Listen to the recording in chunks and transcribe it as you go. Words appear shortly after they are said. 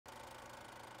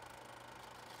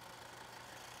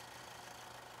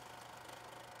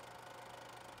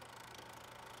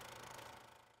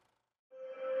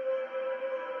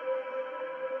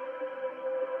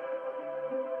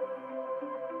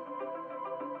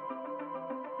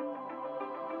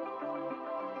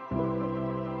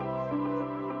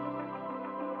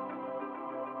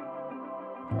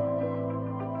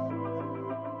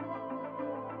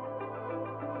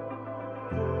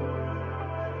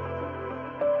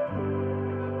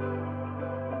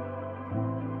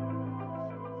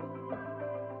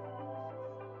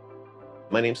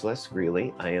My name's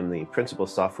Greeley. I am the principal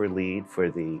software lead for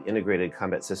the Integrated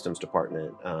Combat Systems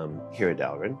Department here at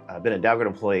Dahlgren. I've been a Dahlgren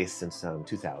employee since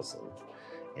 2000.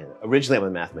 And originally I'm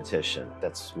a mathematician,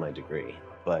 that's my degree,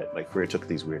 but my career took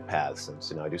these weird paths, and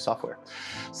so now I do software.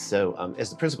 So as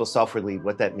the principal software lead,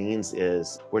 what that means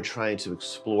is we're trying to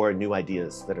explore new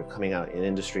ideas that are coming out in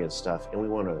industry and stuff, and we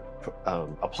want to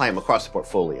apply them across the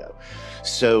portfolio.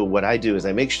 So what I do is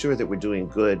I make sure that we're doing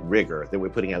good rigor, that we're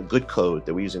putting out good code,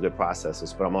 that we're using good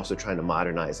processes, but I'm also trying to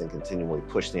modernize and continually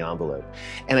push the envelope.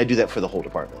 And I do that for the whole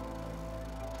department.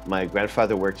 My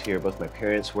grandfather worked here, both my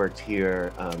parents worked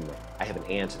here. I have an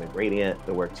aunt and a great aunt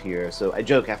that worked here. So I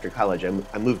joke after college,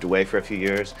 I moved away for a few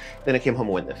years. Then I came home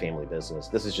and went in the family business.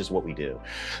 This is just what we do.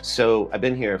 So I've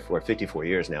been here for 54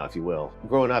 years now, if you will.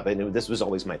 Growing up, I knew this was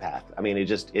always my path. I mean,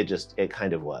 it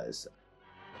kind of was.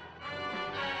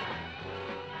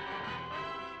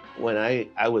 When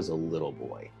I was a little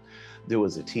boy, there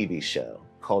was a TV show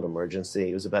called Emergency.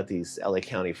 It was about these LA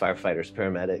County firefighters,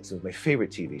 paramedics. It was my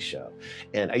favorite TV show.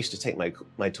 And I used to take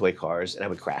my toy cars and I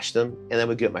would crash them, and then I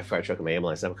would get my fire truck and my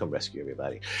ambulance and I would come rescue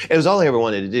everybody. It was all I ever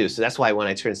wanted to do. So that's why when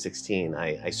I turned 16,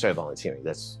 I started volunteering.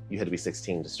 You had to be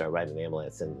 16 to start riding an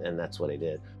ambulance, and that's what I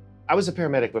did. I was a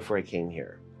paramedic before I came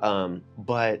here.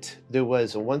 But there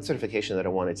was one certification that I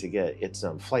wanted to get. It's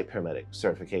flight paramedic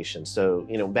certification. So,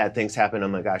 bad things happen. Oh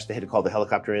my gosh, they had to call the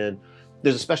helicopter in.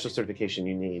 There's a special certification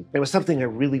you need. It was something I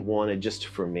really wanted just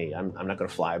for me. I'm not gonna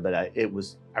fly, but I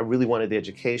really wanted the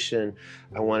education.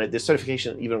 I wanted this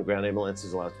certification. Even on ground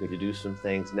ambulances allows me to do some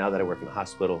things. Now that I work in a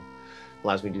hospital,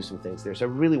 allows me to do some things there. So I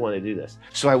really want to do this.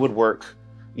 So I would work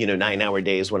 9-hour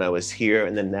days when I was here,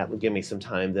 and then that would give me some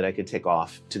time that I could take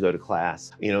off to go to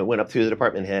class. It went up through the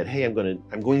department head, hey, I'm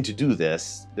going to do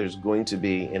this. There's going to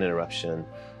be an interruption.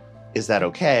 Is that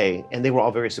okay? And they were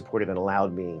all very supportive and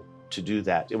allowed me to do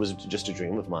that. It was just a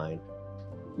dream of mine.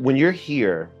 When you're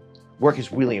here, work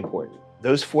is really important.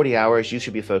 Those 40 hours, you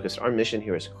should be focused. Our mission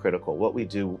here is critical. What we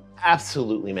do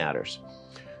absolutely matters.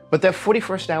 But that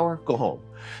 41st hour, go home.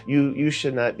 You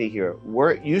should not be here.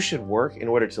 You should work in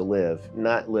order to live,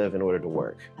 not live in order to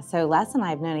work. So Les and I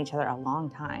have known each other a long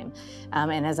time.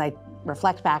 And as I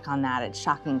reflect back on that, it's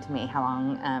shocking to me how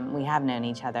long we have known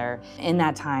each other. In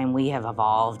that time, we have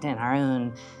evolved in our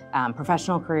own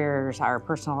professional careers, our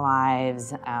personal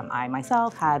lives. I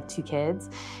myself have 2 kids,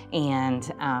 and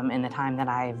in the time that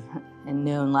I've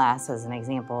known Les, as an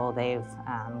example, they've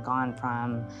gone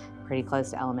from pretty close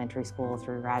to elementary school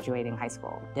through graduating high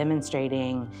school,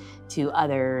 demonstrating to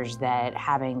others that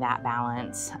having that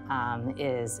balance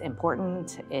is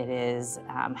important. It is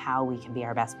how we can be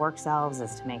our best work selves,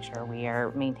 is to make sure we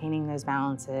are maintaining those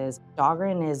balances.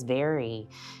 Dahlgren is very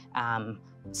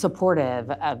supportive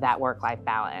of that work-life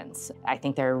balance. I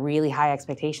think there are really high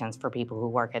expectations for people who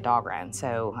work at Dahlgren.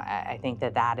 So I think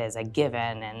that is a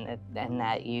given, and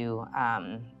that you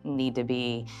need to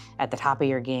be at the top of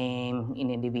your game. You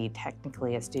need to be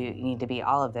technically astute. You need to be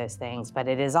all of those things. But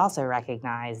it is also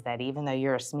recognized that even though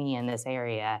you're a SME in this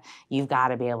area, you've got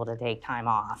to be able to take time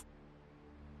off.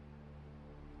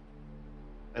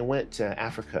 I went to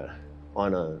Africa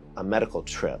on a medical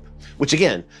trip, which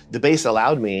again, the base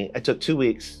allowed me. I took 2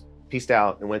 weeks, peaced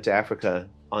out, and went to Africa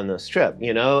on this trip,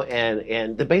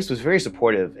 and the base was very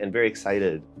supportive and very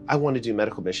excited. I want to do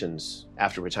medical missions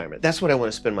after retirement. That's what I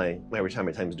want to spend my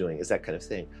retirement times doing, is that kind of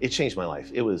thing. It changed my life.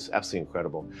 It was absolutely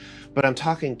incredible. But I'm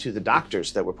talking to the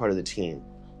doctors that were part of the team.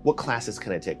 What classes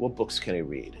can I take? What books can I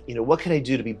read? What can I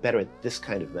do to be better at this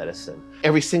kind of medicine?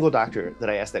 Every single doctor that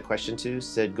I asked that question to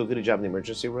said, go get a job in the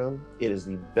emergency room. It is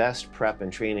the best prep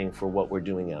and training for what we're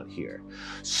doing out here.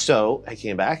 So I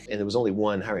came back, and there was only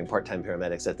one hiring part-time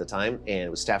paramedics at the time, and it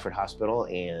was Stafford Hospital,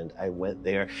 and I went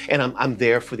there, and I'm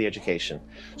there for the education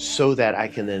so that I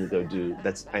can then go do,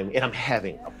 and I'm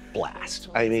having a blast.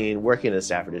 I mean, working at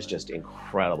Stafford is just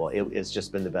incredible. It's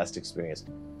just been the best experience.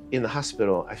 In the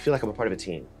hospital, I feel like I'm a part of a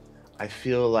team. I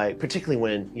feel like, particularly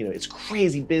when it's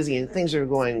crazy busy and things are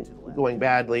going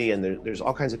badly, and there's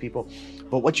all kinds of people,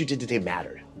 but what you did today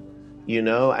mattered.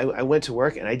 I went to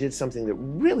work and I did something that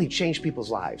really changed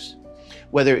people's lives.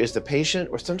 Whether it's the patient,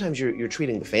 or sometimes you're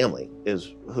treating the family,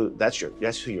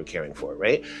 that's who you're caring for,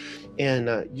 right?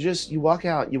 And you walk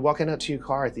out to your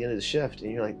car at the end of the shift,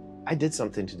 and you're like, I did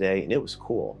something today and it was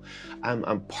cool.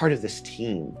 I'm part of this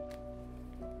team.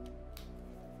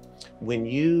 When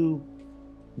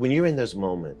you're in those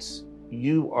moments,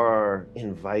 you are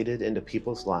invited into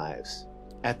people's lives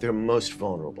at their most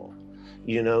vulnerable.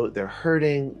 They're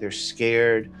hurting, they're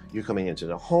scared, you're coming into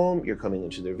the home, you're coming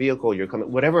into their vehicle,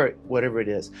 whatever it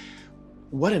is.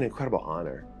 What an incredible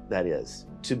honor that is,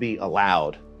 to be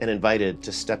allowed and invited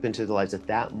to step into their lives at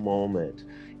that moment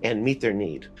and meet their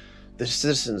need. The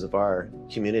citizens of our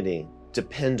community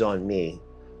depend on me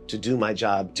to do my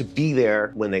job, to be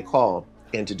there when they call,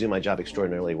 and to do my job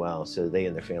extraordinarily well so they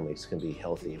and their families can be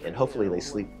healthy. And hopefully they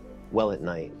sleep well at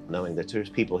night, knowing that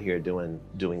there's people here doing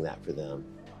that for them.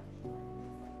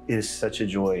 It is such a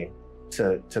joy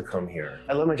to come here.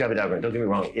 I love my job at Daubert, don't get me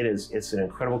wrong. It's an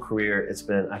incredible career.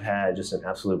 I've had just an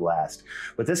absolute blast.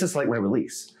 But this is like my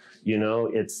release. You know,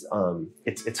 it's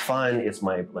fun. It's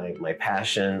my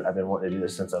passion. I've been wanting to do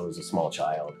this since I was a small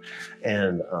child,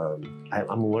 and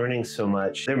I'm learning so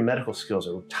much. Their medical skills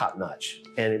are top notch,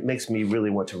 and it makes me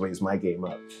really want to raise my game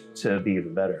up to be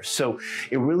even better. So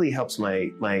it really helps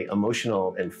my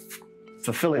emotional and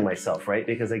fulfilling myself, right?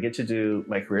 Because I get to do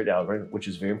my career at Daubert, which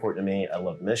is very important to me. I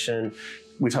love mission.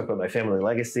 We talk about my family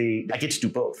legacy. I get to do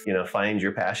both. You know, find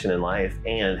your passion in life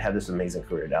and have this amazing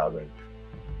career at Daubert.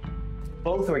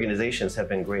 Both organizations have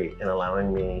been great in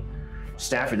allowing me,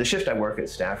 Stafford, the shift I work at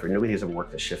Stafford, nobody has ever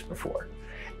worked a shift before.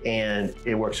 And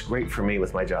it works great for me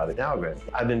with my job at Daubert.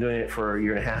 I've been doing it for a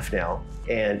year and a half now,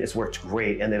 and it's worked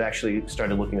great. And they've actually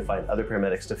started looking to find other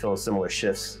paramedics to fill similar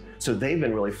shifts. So they've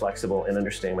been really flexible in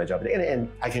understanding my job.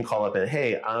 And I can call up and,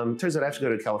 hey, turns out I have to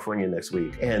go to California next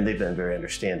week. And they've been very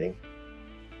understanding.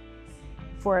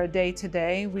 For a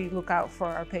day-to-day, we look out for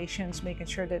our patients, making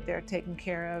sure that they're taken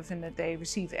care of and that they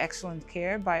receive excellent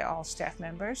care by all staff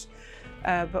members.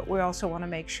 But we also want to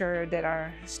make sure that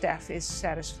our staff is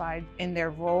satisfied in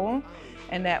their role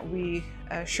and that we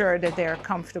assure that they're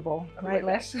comfortable, right,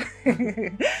 Les?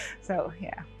 So,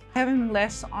 yeah. Having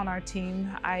Les on our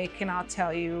team, I cannot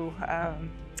tell you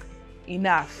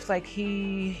enough. Like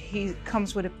he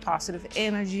comes with a positive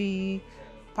energy,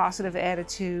 positive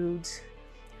attitude.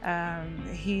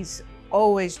 He's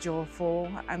always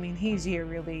joyful. I mean, he's here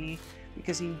really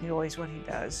because he enjoys what he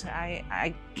does.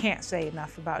 I can't say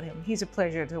enough about him. He's a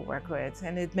pleasure to work with,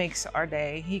 and it makes our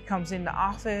day. He comes in the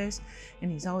office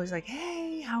and he's always like,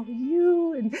 hey, how are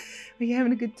you? And are you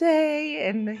having a good day?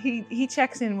 And he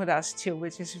checks in with us too,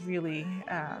 which is really,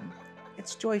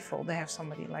 it's joyful to have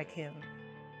somebody like him.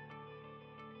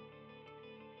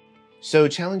 So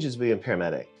challenges being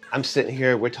paramedic. I'm sitting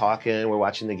here, we're talking, we're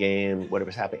watching the game,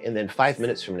 whatever's happening, and then 5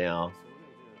 minutes from now,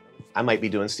 I might be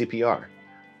doing CPR.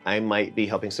 I might be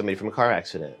helping somebody from a car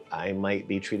accident. I might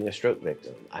be treating a stroke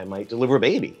victim. I might deliver a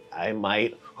baby.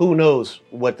 Who knows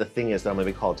what the thing is that I'm gonna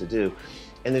be called to do.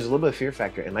 And there's a little bit of fear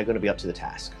factor, am I gonna be up to the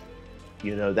task?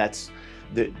 You know, that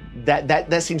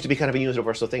seems to be kind of a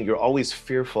universal thing. You're always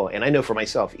fearful, and I know for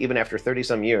myself, even after 30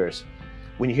 some years,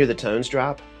 when you hear the tones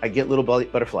drop, I get little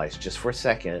butterflies just for a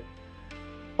second.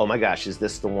 Oh my gosh, is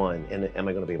this the one? And am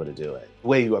I gonna be able to do it? The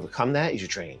way you overcome that is you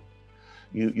train.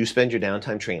 You spend your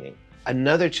downtime training.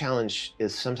 Another challenge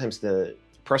is sometimes the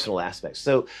personal aspects.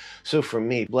 So for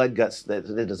me, blood, guts, that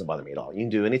doesn't bother me at all. You can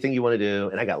do anything you wanna do,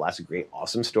 and I got lots of great,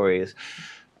 awesome stories.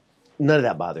 None of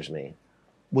that bothers me.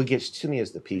 What gets to me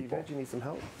is the people. You need some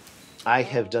help? I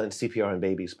have done CPR on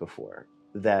babies before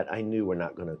that I knew were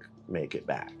not gonna make it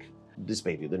back. This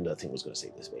baby, nothing was gonna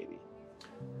save this baby.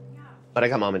 But I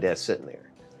got mom and dad sitting there.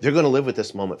 They're gonna live with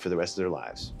this moment for the rest of their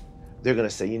lives. They're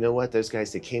gonna say, you know what, those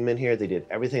guys, they came in here, they did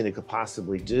everything they could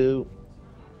possibly do.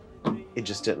 It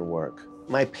just didn't work.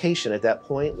 My patient at that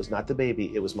point was not the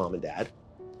baby, it was mom and dad.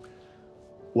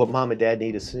 What mom and dad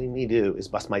needed to see me do is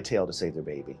bust my tail to save their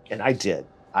baby. And I did.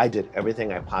 I did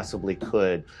everything I possibly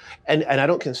could. And I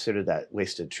don't consider that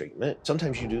wasted treatment.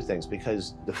 Sometimes you do things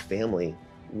because the family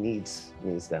needs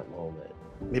that moment.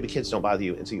 Maybe kids don't bother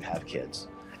you until you have kids.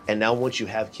 And now once you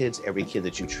have kids, every kid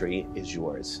that you treat is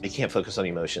yours. You can't focus on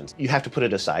emotions. You have to put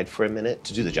it aside for a minute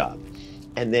to do the job.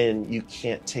 And then you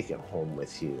can't take it home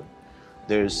with you.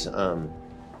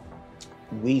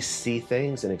 We see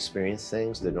things and experience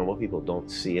things that normal people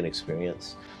don't see and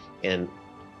experience. And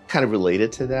kind of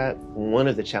related to that, one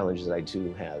of the challenges that I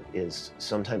do have is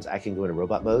sometimes I can go into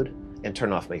robot mode and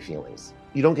turn off my feelings.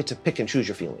 You don't get to pick and choose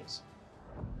your feelings.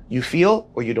 You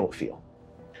feel or you don't feel.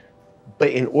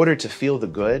 But in order to feel the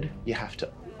good, you have to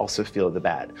also feel the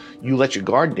bad. You let your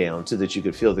guard down so that you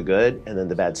could feel the good, and then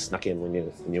the bad snuck in when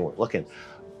you weren't looking.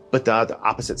 But the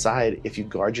opposite side, if you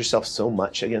guard yourself so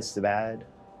much against the bad,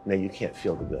 now you can't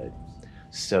feel the good.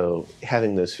 So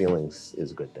having those feelings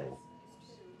is a good thing.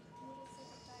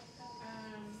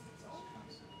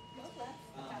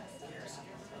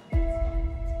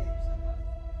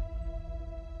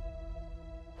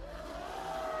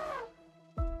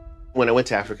 When I went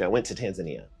to Africa, I went to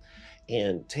Tanzania.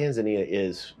 And Tanzania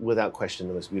is, without question,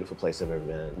 the most beautiful place I've ever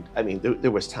been. I mean,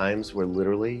 there was times where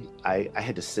literally I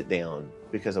had to sit down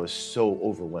because I was so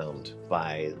overwhelmed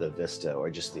by the vista or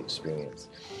just the experience.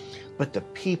 But the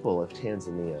people of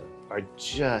Tanzania are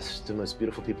just the most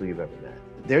beautiful people you've ever met.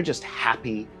 They're just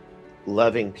happy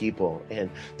loving people. And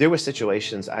there were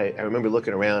situations, I remember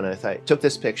looking around and I thought, took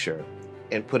this picture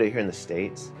and put it here in the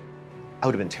States, I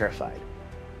would have been terrified.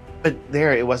 But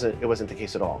there, it wasn't the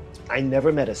case at all. I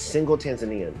never met a single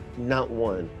Tanzanian, not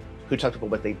one, who talked about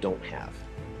what they don't have.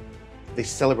 They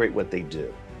celebrate what they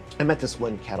do. I met this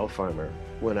one cattle farmer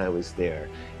when I was there,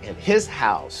 and his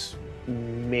house,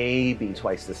 maybe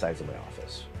twice the size of my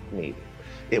office, maybe.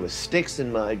 It was sticks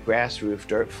and mud, grass roof,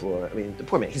 dirt floor. I mean, the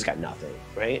poor man, he's got nothing,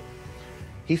 right?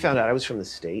 He found out I was from the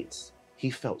States. He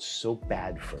felt so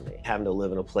bad for me, having to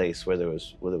live in a place where there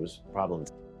was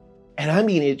problems. And I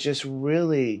mean, it just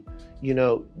really, you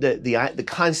know, the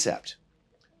concept,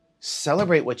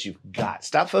 celebrate what you've got.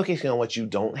 Stop focusing on what you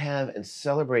don't have and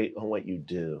celebrate on what you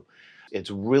do.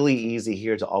 It's really easy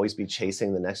here to always be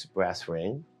chasing the next brass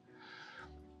ring.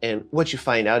 And what you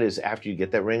find out is after you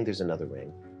get that ring, there's another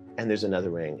ring, and there's another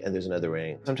ring, and there's another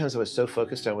ring. Sometimes I was so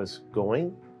focused I was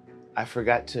going, I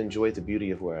forgot to enjoy the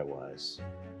beauty of where I was.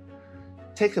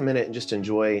 Take a minute and just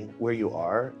enjoy where you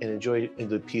are and enjoy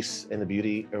the peace and the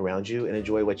beauty around you and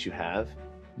enjoy what you have.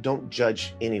 Don't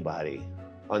judge anybody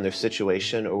on their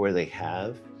situation or where they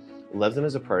have. Love them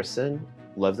as a person,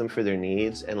 love them for their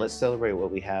needs, and let's celebrate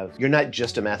what we have. You're not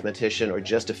just a mathematician or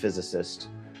just a physicist.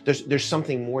 There's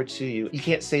something more to you. You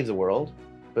can't save the world,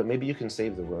 but maybe you can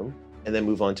save the room and then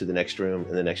move on to the next room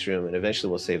and the next room, and eventually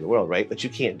we'll save the world, right? But you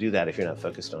can't do that if you're not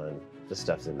focused on the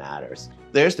stuff that matters.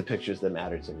 There's the pictures that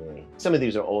matter to me. Some of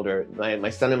these are older. My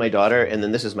son and my daughter, and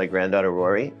then this is my granddaughter,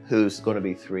 Rory, who's going to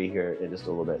be 3 here in just a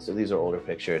little bit. So these are older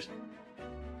pictures.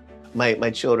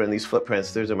 My children, these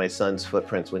footprints, those are my son's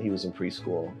footprints when he was in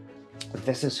preschool.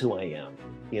 This is who I am.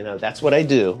 You know, that's what I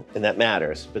do, and that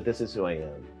matters, but this is who I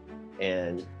am.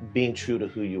 And being true to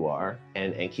who you are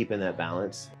and keeping that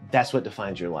balance, that's what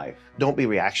defines your life. Don't be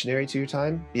reactionary to your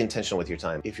time, be intentional with your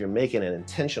time. If you're making an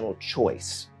intentional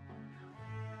choice,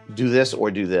 do this or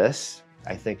do this,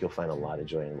 I think you'll find a lot of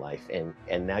joy in life. And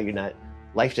now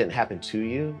life didn't happen to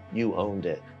you, you owned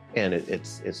it. And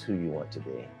it's who you want to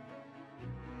be.